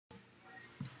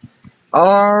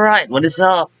Alright, what is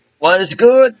up? What is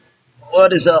good?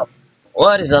 What is up?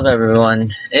 What is up,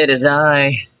 everyone? It is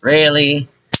I, really.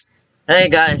 Hey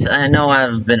guys, I know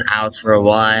I've been out for a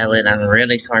while and I'm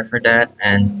really sorry for that.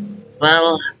 And,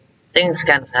 well, things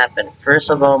kind of happened.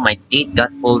 First of all, my teeth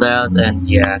got pulled out, and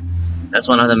yeah, that's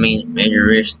one of the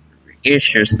major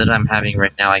issues that I'm having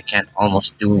right now. I can't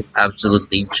almost do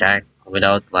absolutely jack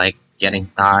without, like, getting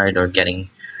tired or getting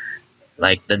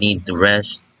like the need to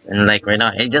rest. And like right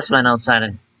now, I just went outside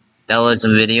and downloaded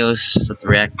some videos to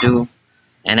react to,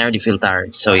 and I already feel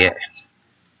tired. So yeah,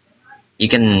 you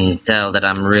can tell that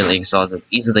I'm really exhausted,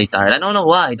 easily tired. I don't know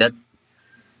why. That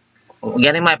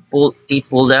getting my teeth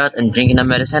pulled out and drinking the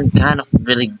medicine kind of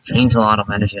really drains a lot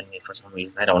of energy in me for some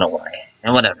reason. I don't know why.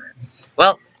 And whatever.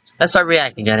 Well, let's start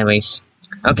reacting anyways.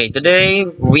 Okay, today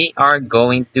we are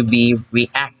going to be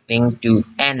reacting to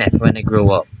NF when I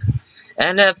grow up.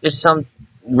 NF is some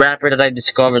rapper that I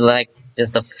discovered like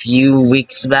just a few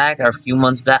weeks back or a few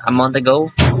months back, a month ago.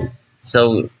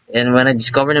 So, and when I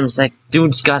discovered him, it's like,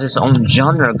 dude's got his own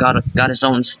genre, got his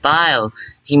own style.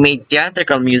 He made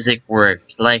theatrical music work.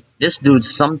 Like, this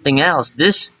dude's something else.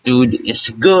 This dude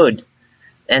is good,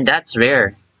 and that's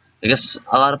rare because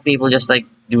a lot of people just like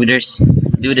do this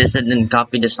and then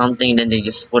copy the something, then they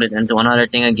just put it into another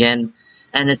thing again,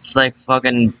 and it's like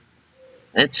fucking.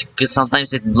 It's because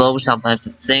sometimes it blows, sometimes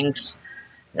it sinks,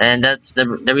 and that's the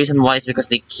reason why is because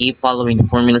they keep following the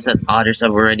formulas that others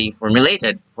have already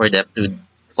formulated for them to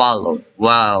follow.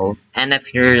 Wow. NF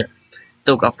here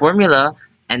took a formula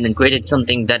and then created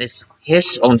something that is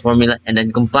his own formula and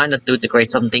then combined the two to create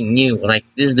something new. Like,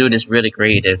 this dude is really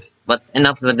creative. But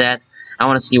enough with that. I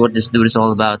want to see what this dude is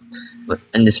all about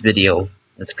in this video.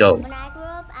 Let's go. When I grow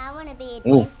up, I want to be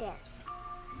a Ooh. dentist.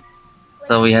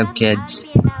 So we have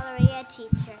kids. I want to be a Valeria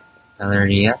teacher.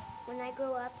 Valeria, When I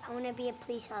grow up, I want to be a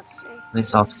police officer.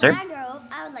 police officer, When I grow up,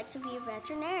 I would like to be a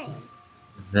veterinarian.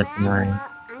 veterinarian. When I grow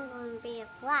up, I'm going to be a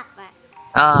flapper.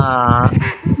 Ah,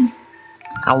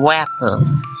 a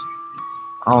weapon.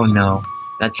 Oh no,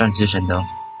 that transition though.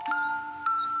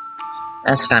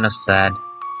 That's kind of sad.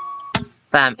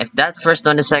 Fam, if that first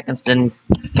 20 seconds didn't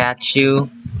catch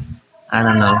you, I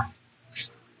don't know.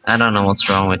 I don't know what's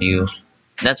wrong with you.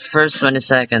 That first 20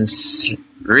 seconds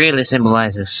really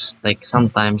symbolizes, like,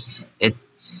 sometimes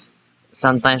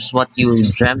what you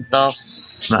dreamt of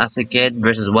as a kid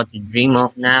versus what you dream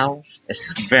of now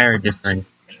is very different.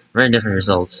 Very different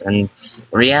results, and it's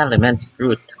reality meant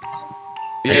truth.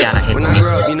 Yeah, when I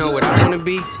grow up, you know what I wanna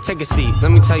be? Take a seat,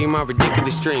 let me tell you my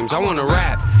ridiculous dreams. I wanna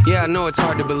rap, yeah, I know it's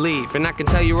hard to believe. And I can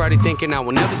tell you're already thinking I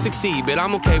will never succeed, but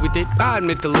I'm okay with it, I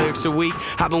admit the lyrics are weak.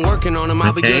 I've been working on them,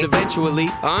 I'll be good eventually.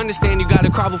 I understand you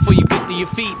gotta crawl before you get to your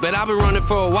feet, but I've been running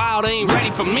for a while, they ain't ready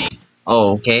for me.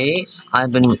 Okay, I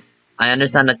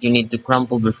understand that you need to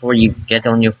crumple before you get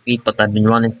on your feet, but I've been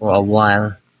running for a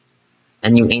while,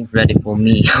 and you ain't ready for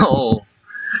me. Oh,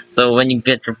 so when you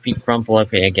get your feet crumple,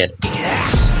 okay, I get it.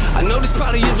 I know this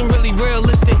probably isn't really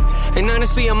realistic, and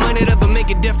honestly I might not ever make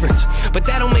a difference, but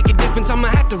that don't make a difference, I'ma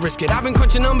have to risk it. I've been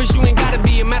crunching numbers, you ain't gotta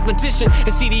be a mathematician,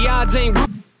 and see the odds ain't real.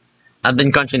 I've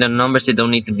been crunching the numbers, you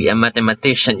don't need to be a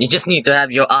mathematician, you just need to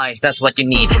have your eyes, that's what you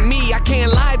need. For me, I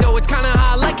can't lie though, it's kinda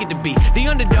how I like it to be. The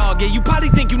underdog, yeah, you probably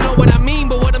think you know what I mean,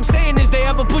 but what I'm saying is they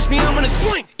ever push me, I'm gonna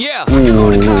swing. Yeah, I can go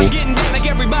to college getting down like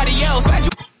everybody else.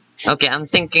 Okay, I'm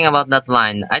thinking about that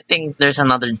line. I think there's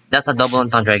another, that's a double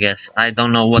entendre, I guess. I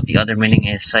don't know what the other meaning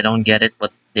is, I don't get it,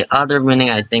 but the other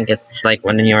meaning, I think it's like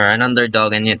when you're an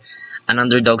underdog and an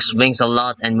underdog swings a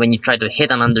lot, and when you try to hit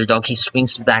an underdog, he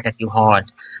swings back at you hard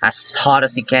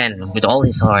as he can, with all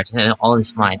his heart and all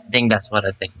his might. I think that's what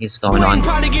I think is going on.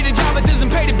 Probably get a job, it doesn't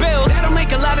pay the bills. That don't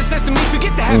make a lot of sense to me,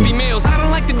 forget the happy meals. I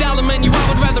don't like the dollar menu, I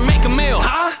would rather make a meal.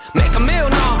 Huh? Make a meal?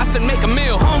 No, I said make a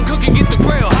meal. Home cooking, get the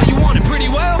grill. How you want it? Pretty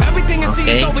well. Everything I see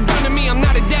is overdone to me, I'm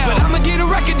not a dad, but I'ma get a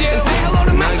record deal and say hello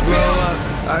to Master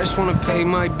Bill. I just wanna pay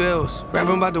my bills,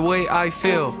 rapping about the way I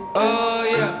feel. Oh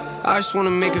yeah, I just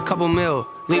wanna make a couple mil,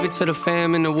 leave it to the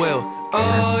fam and the will.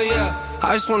 Oh yeah,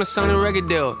 I just wanna sign a record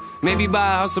deal, maybe buy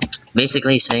a house.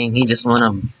 Basically saying he just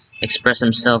wanna express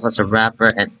himself as a rapper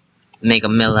and make a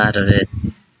mill out of it.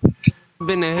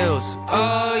 Been the hills.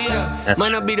 Oh yeah,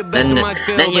 might not be the best then, in my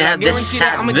field, then you have this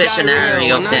sad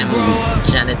visionary of him,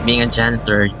 being a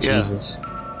janitor. Yeah. Jesus.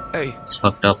 Hey, it's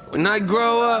fucked up. When I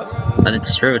grow up, but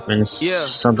it's true. It means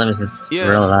sometimes it's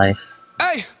real life.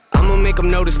 Hey, I'ma make them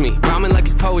notice me, rhyming like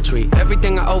it's poetry.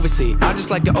 Everything I oversee, I just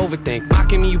like to overthink.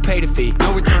 Mocking me, you pay the fee.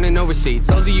 No returning, no receipts.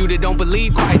 Those of you that don't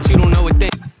believe, quiet, you don't know a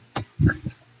thing.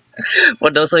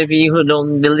 For those of you who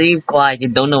don't believe, quiet, you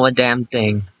don't know a damn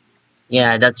thing.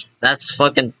 Yeah, that's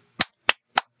fucking.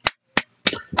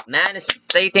 Man is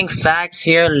stating facts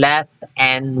here left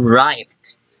and right.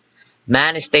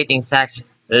 Man is stating facts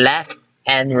left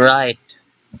and right.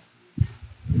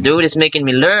 Dude is making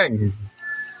me learn.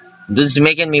 Dude is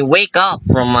making me wake up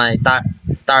from my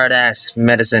tired ass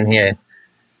medicine here.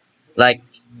 Like,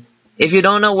 if you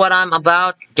don't know what I'm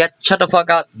about, shut the fuck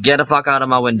out. Get the fuck out of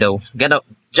my window.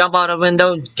 Jump out of the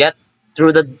window. Get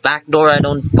through the back door. I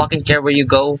don't fucking care where you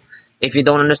go. If you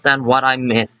don't understand what I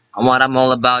meant, what I'm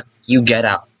all about, you get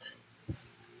out.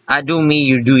 I do me,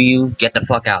 you do you. Get the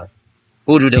fuck out.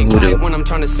 Hoodoo the hoodoo. Quiet when I'm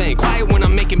trying to sing, quiet when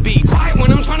I'm making beats, quiet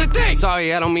when I'm trying to think.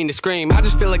 Sorry, I don't mean to scream. I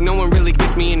just feel like no one really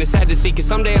gets me, and it's sad to see. Cause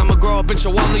someday I'ma grow up and show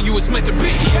all of you it's meant to be.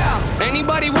 Yeah.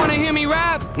 Anybody wanna hear me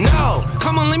rap? No.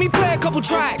 Come on, let me play a couple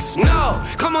tracks. No.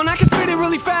 Come on, I can spit it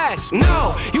really fast.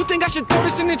 No. You think I should throw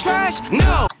this in the trash?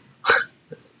 No.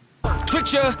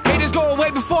 Trick ya, haters go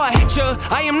away before I hit ya.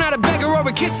 I am not a beggar or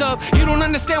a kiss up. You don't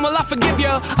understand, well I forgive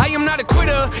ya. I am not a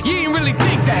quitter, you ain't really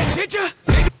think that, did ya?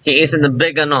 He isn't a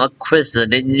big or a quizzer.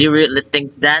 Did you really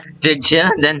think that? Did ya?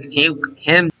 Then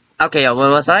him. Okay, what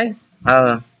was I?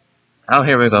 Oh,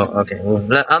 here we go. Okay,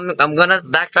 I'm gonna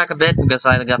backtrack a bit because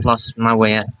I got lost in my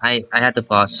way. I had to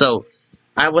pause. So,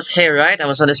 I was here, right? I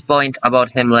was on this point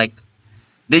about him. Like,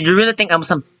 did you really think I'm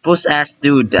some puss ass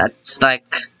dude that's like,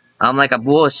 I'm like a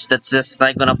wuss that's just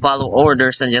like gonna follow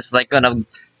orders and just like gonna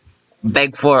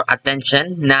beg for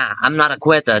attention? Nah, I'm not a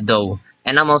quitter though.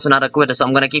 And I'm also not a quitter, so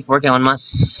I'm gonna keep working on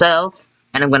myself,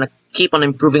 and I'm gonna keep on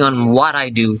improving on what I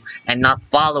do, and not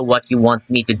follow what you want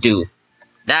me to do.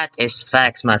 That is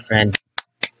facts, my friend.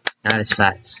 That is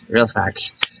facts. Real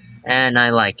facts. And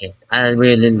I like it. I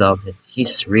really love it.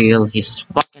 He's real. He's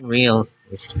fucking real.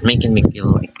 He's making me feel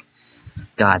like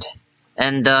God.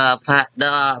 And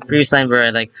the previous line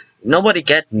where like, nobody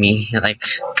get me. Like,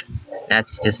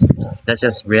 that's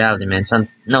just reality, man.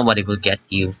 Nobody will get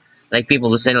you. Like, people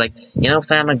will say, like, you know,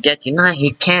 fam, I get you. Nah,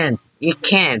 you can't. You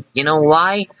can't. You know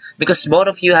why? Because both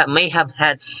of you may have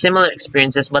had similar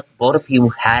experiences, but both of you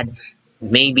had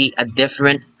maybe a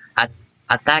different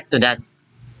attack to that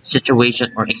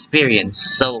situation or experience.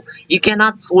 So, you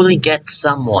cannot fully get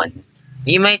someone.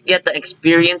 You might get the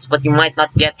experience, but you might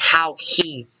not get how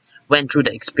he went through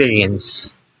the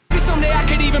experience. Someday I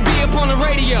could even be up on the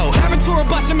radio, have a tour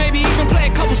bus and maybe even play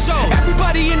a couple shows.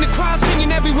 Everybody in the crowd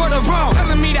singing every word I wrote,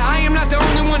 telling me that I am not the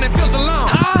only one that feels alone.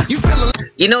 Huh? You feel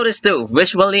alone? You notice too,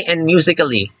 visually and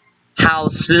musically, how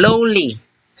slowly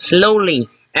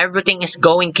everything is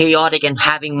going chaotic and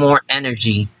having more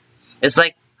energy. It's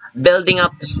like building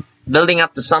up to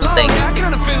something. Yeah, I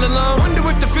kind of feel alone. Wonder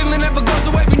if the feeling ever goes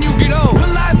away when you get old.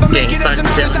 Will I ever make it as an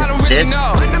artist? I don't really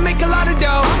know. Might not make a lot of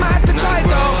dough. I'ma have to try it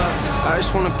though. I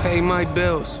just wanna pay my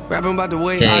bills, rapping about the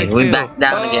way I feel. We back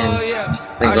down again. Yeah.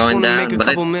 We're going down,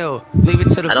 but leave it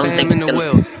to the I don't think it's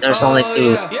gonna. There's only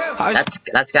two. Yeah.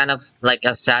 That's kind of like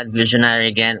a sad visionary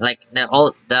again. Like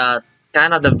the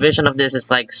kind of the vision of this is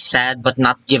like sad but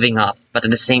not giving up, but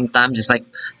at the same time just like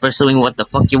pursuing what the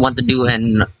fuck you want to do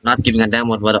and not giving a damn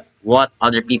what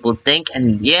other people think.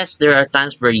 And yes, there are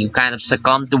times where you kind of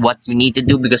succumb to what you need to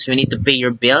do because you need to pay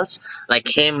your bills, like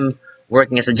him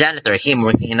working as a janitor, him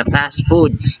working in a fast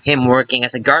food, him working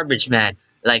as a garbage man,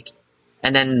 like,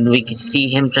 and then we can see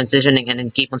him transitioning and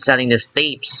then keep on selling these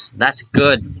tapes. That's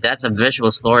good. That's a visual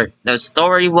story. The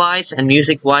story-wise and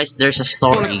music-wise, there's a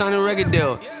story. Wanna sign a record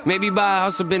deal, maybe buy a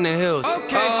house up in the hills.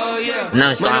 Okay. Yeah. No,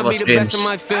 it's not about streams.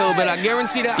 But I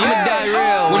guarantee that I'ma die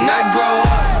real when I grow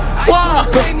up. Whoa!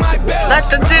 That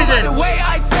transition.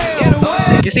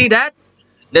 You see that?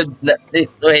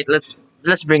 Wait,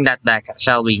 let's bring that back,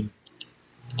 shall we?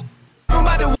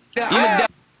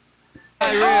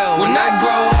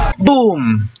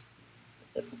 Boom!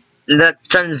 The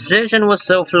transition was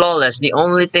so flawless. The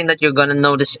only thing that you're gonna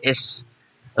notice is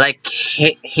like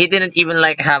he didn't even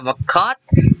like have a cut.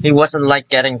 He wasn't like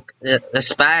getting the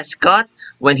spaz cut.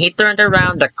 When he turned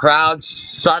around, the crowd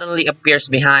suddenly appears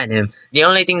behind him. The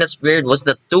only thing that's weird was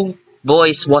the two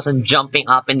boys wasn't jumping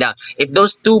up and down. If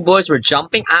those two boys were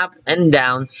jumping up and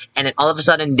down, and then all of a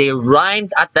sudden they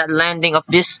rhymed at that landing of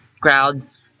this crowd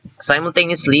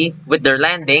simultaneously with their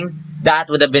landing, that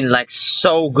would have been like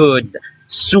so good,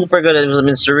 super good. It would have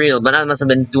been surreal, but that must have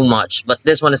been too much. But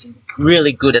this one is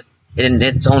really good in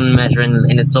its own measure,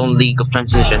 in its own league of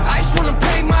transitions. I just wanna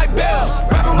pay my bills,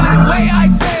 rapping by the way I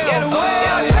feel.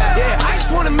 I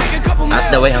just wanna make a couple Not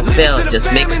the way I feel,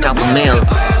 just make a couple mil.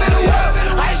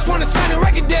 I just wanna sign a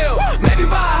record deal, maybe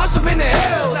buy a house up in the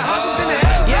hills.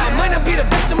 Yeah, I might not be the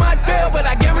best in my field, but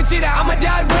I guarantee that I'ma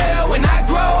die real when I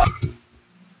grow up.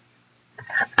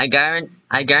 I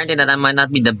guarantee that I might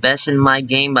not be the best in my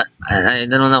game, but I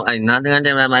don't know. I'm not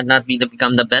guaranteeing that I might not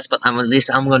become the best, but at least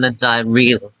I'm gonna die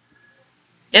real.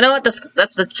 You know what?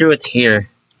 That's the truth here,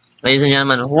 ladies and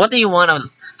gentlemen. What do you want to?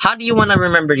 How do you want to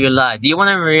remember your life? Do you want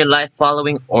to remember your life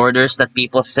following orders that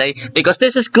people say because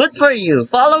this is good for you?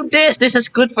 Follow this. This is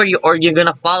good for you, or you're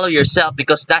gonna follow yourself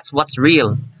because that's what's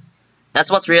real.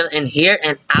 That's what's real in here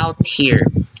and out here.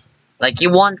 Like you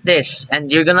want this,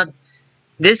 and you're gonna.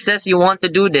 This says you want to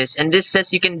do this, and this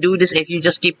says you can do this if you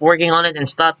just keep working on it and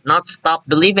not stop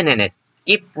believing in it.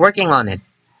 Keep working on it.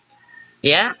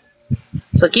 Yeah.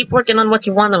 So keep working on what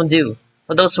you want to do.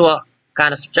 For those who are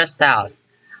kind of stressed out,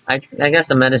 I guess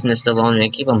the medicine is still on me. I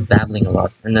keep on babbling a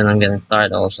lot, and then I'm getting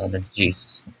tired also. That's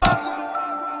Jesus.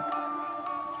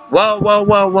 Whoa, whoa,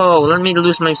 whoa, whoa! Let me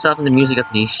lose myself in the music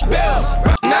at least. Bills.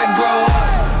 When I grow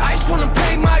up, I just wanna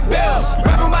pay my bills.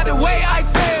 Rapping about the way I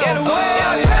feel.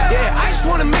 Yeah, I just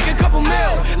wanna make a couple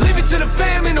mil. Leave it to the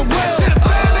fam in the will.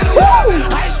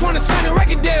 I just wanna sign a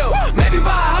record deal. Maybe buy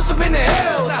a house up in the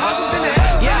hills.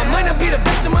 Yeah, I might not be the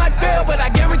best in my field, but I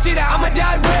guarantee that I'ma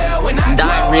die real when I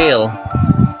Die grow real.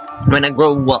 up. When I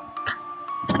grow up.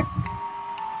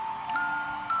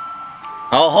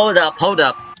 Oh, hold up, hold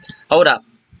up, hold up.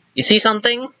 You see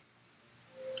something?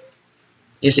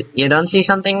 You don't see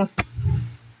something?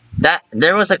 That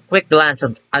there was a quick glance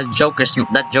of a Joker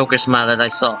smile that I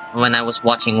saw when I was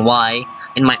watching Y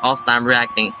in my off time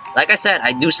reacting. Like I said,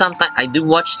 I do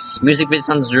watch music videos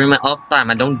sometimes during my off time.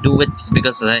 I don't do it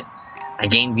because I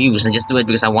gain views. I just do it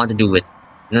because I want to do it.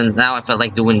 And then now I felt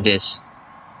like doing this.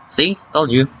 See?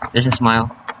 Told you. There's a smile.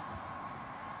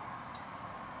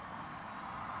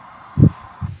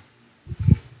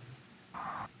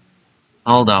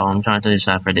 Hold on, I'm trying to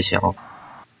decipher this, y'all.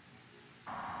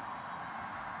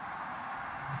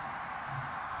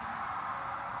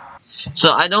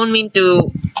 So I don't mean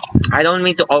to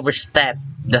overstep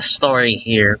the story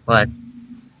here, but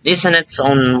this in its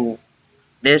own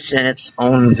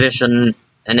vision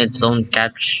and its own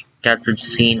captured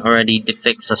scene already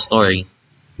depicts a story.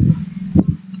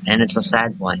 And it's a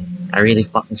sad one. A really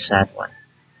fucking sad one.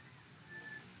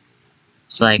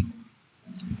 It's like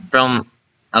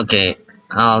okay,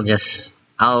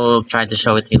 I'll try to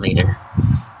show it to you later.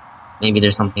 Maybe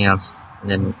there's something else, and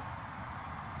then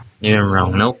maybe I'm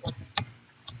wrong. Nope.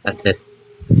 That's it.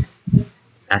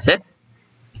 That's it?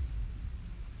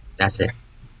 That's it.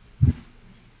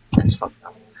 That's fucked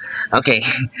up. Okay,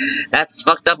 that's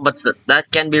fucked up, but that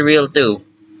can be real too.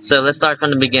 So let's start from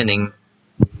the beginning.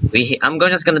 I'm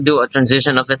just gonna do a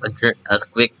transition of it, a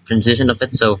quick transition of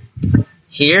it. So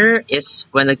here is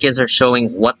when the kids are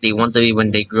showing what they want to be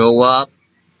when they grow up.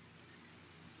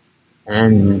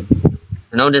 And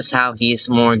notice how he's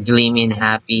more gleamy and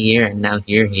happy here, and now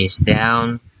here he's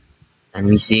down. And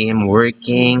we see him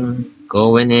working,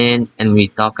 going in, and we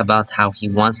talk about how he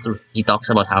talks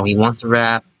about how he wants to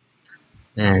rap,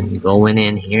 and going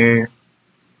in here.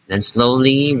 Then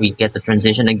slowly we get the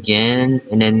transition again,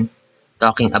 and then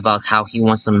talking about how he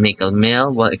wants to make a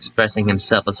meal while expressing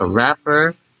himself as a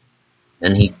rapper.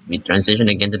 Then we transition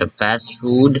again to the fast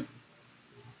food.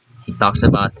 He talks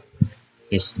about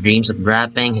his dreams of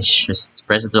rapping, he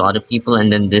expresses it to other people, and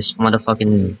then this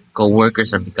motherfucking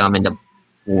co-workers are becoming the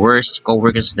worst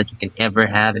co-workers that you can ever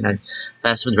have in a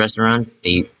fast food restaurant.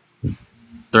 They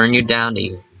turn you down,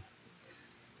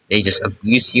 they just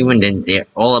abuse you, and then they're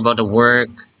all about the work.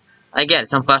 I get it,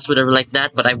 some fast food are like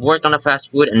that, but I've worked on a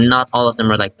fast food and not all of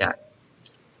them are like that.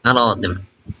 Not all of them.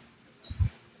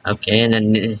 Okay, and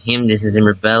then this is him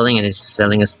rebelling and he's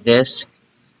selling us disc.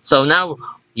 So now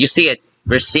you see it.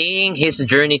 We're seeing his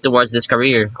journey towards this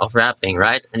career of rapping,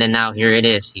 right? And then now here it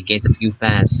is. He gains a few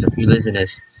fans, a few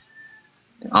listeners.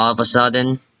 And all of a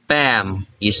sudden, bam!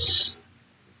 He's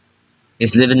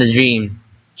living the dream.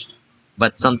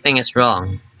 But something is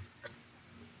wrong.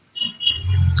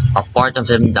 A part of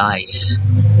him dies.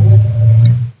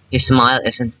 His smile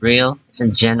isn't real,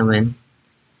 isn't genuine,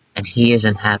 and he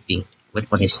isn't happy with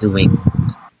what he's doing.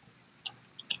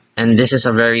 And this is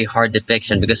a very hard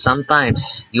depiction because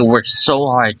sometimes you work so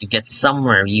hard to get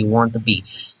somewhere you want to be,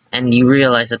 and you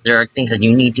realize that there are things that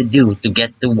you need to do to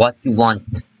get to what you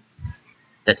want,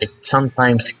 that it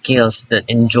sometimes kills the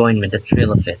enjoyment, the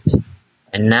thrill of it.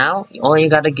 And now all you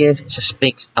gotta give is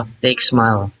a fake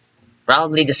smile,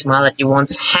 probably the smile that you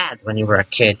once had when you were a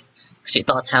kid, because you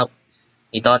thought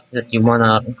that you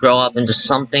wanna grow up into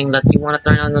something, that you wanna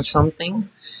turn into something,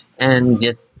 and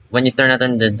yet when you turn out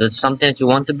into the something that you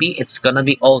want to be, it's gonna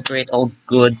be all great, all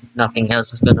good, nothing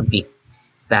else is gonna be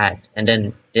bad. And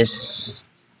then this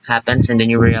happens, and then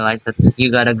you realize that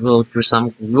you gotta go through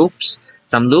some loops,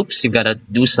 you gotta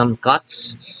do some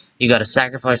cuts, you gotta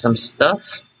sacrifice some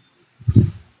stuff.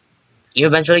 You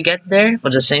eventually get there,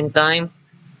 but at the same time,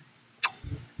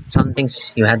 some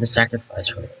things you had to sacrifice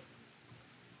for.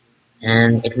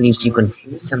 and it leaves you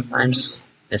confused sometimes,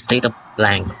 a state of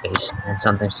blank face, and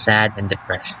sometimes sad and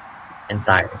depressed and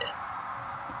tired.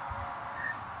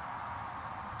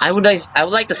 I would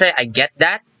like to say I get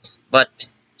that, but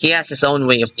he has his own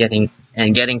way of getting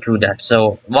through that.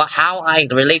 So how I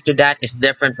relate to that is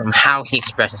different from how he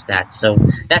expresses that. So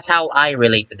that's how I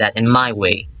relate to that in my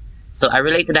way. So I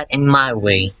relate to that in my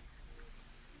way.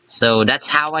 So that's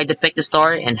how I depict the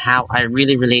story, and how I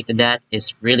really relate to that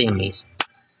is really amazing.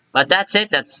 But that's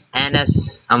it. That's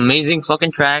NF's amazing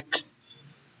fucking track.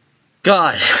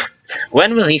 God,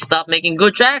 when will he stop making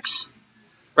good tracks?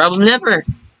 Probably never.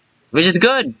 Which is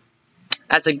good.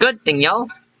 That's a good thing, y'all.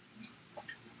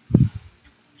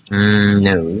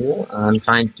 No, I'm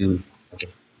trying to... Okay,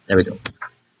 there we go.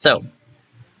 So,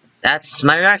 that's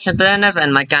my reaction to NF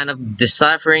and my kind of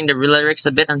deciphering the lyrics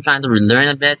a bit. I'm trying to relearn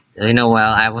a bit. You know,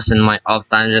 while I was in my off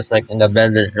time, just like in the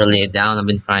bed, literally down, I've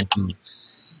been trying to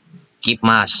keep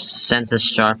my senses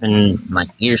sharp and my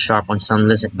ears sharp on some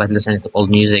by listening to old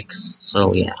music.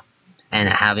 So, yeah. And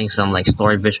having some, like,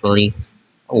 story visually.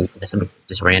 Oh, that's a bit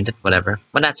disoriented, whatever.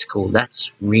 But that's cool.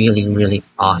 That's really, really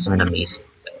awesome and amazing.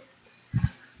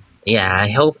 Yeah, I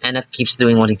hope NF keeps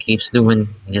doing what he keeps doing.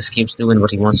 He just keeps doing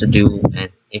what he wants to do. And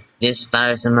if this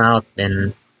tires him out,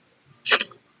 then...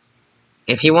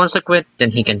 if he wants to quit,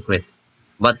 then he can quit.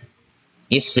 But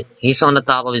he's on the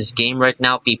top of his game right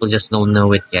now. People just don't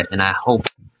know it yet. And I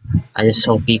just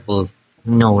hope people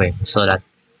know it, so that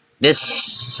this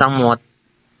somewhat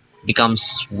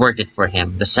becomes worth it for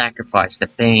him. The sacrifice, the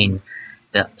pain,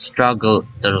 the struggle,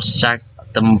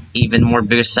 the even more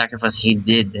bigger sacrifice he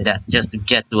did, that just to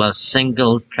get to a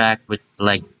single track with,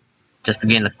 like, just to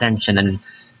gain attention and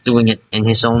doing it in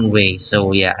his own way.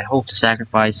 So yeah, I hope the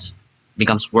sacrifice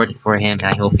becomes worth it for him,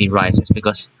 and I hope he rises,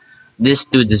 because this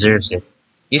dude deserves it.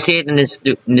 You see it in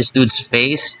this dude's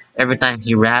face every time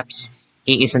he raps.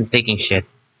 He isn't taking shit,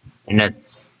 and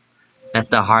that's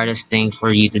the hardest thing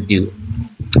for you to do.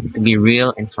 To be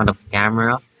real in front of the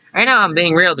camera. Right now I'm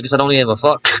being real because I don't give a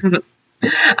fuck.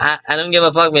 I don't give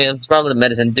a fuck, man. It's probably the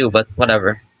medicine too, but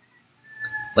whatever.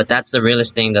 But that's the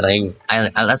realest thing that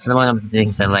that's one of the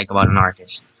things I like about an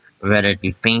artist. Whether it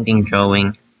be painting,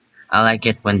 drawing, I like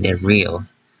it when they're real,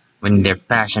 when they're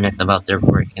passionate about their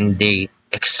work, and they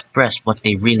express what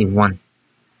they really want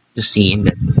to see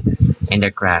in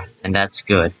their craft, and that's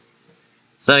good.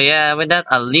 So yeah, with that,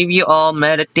 I'll leave you all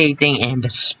meditating in the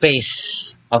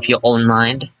space of your own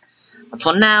mind. But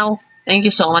for now, thank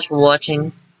you so much for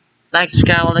watching. Like,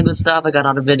 subscribe, all the good stuff. I got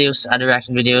other videos, other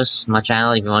reaction videos on my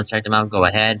channel. If you want to check them out, go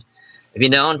ahead. If you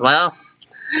don't, well,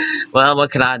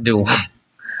 what can I do?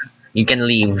 You can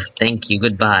leave. Thank you,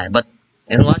 goodbye. But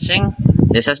thanks for watching.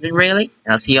 This has been Rayleigh,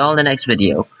 and I'll see you all in the next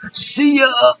video. See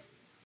ya!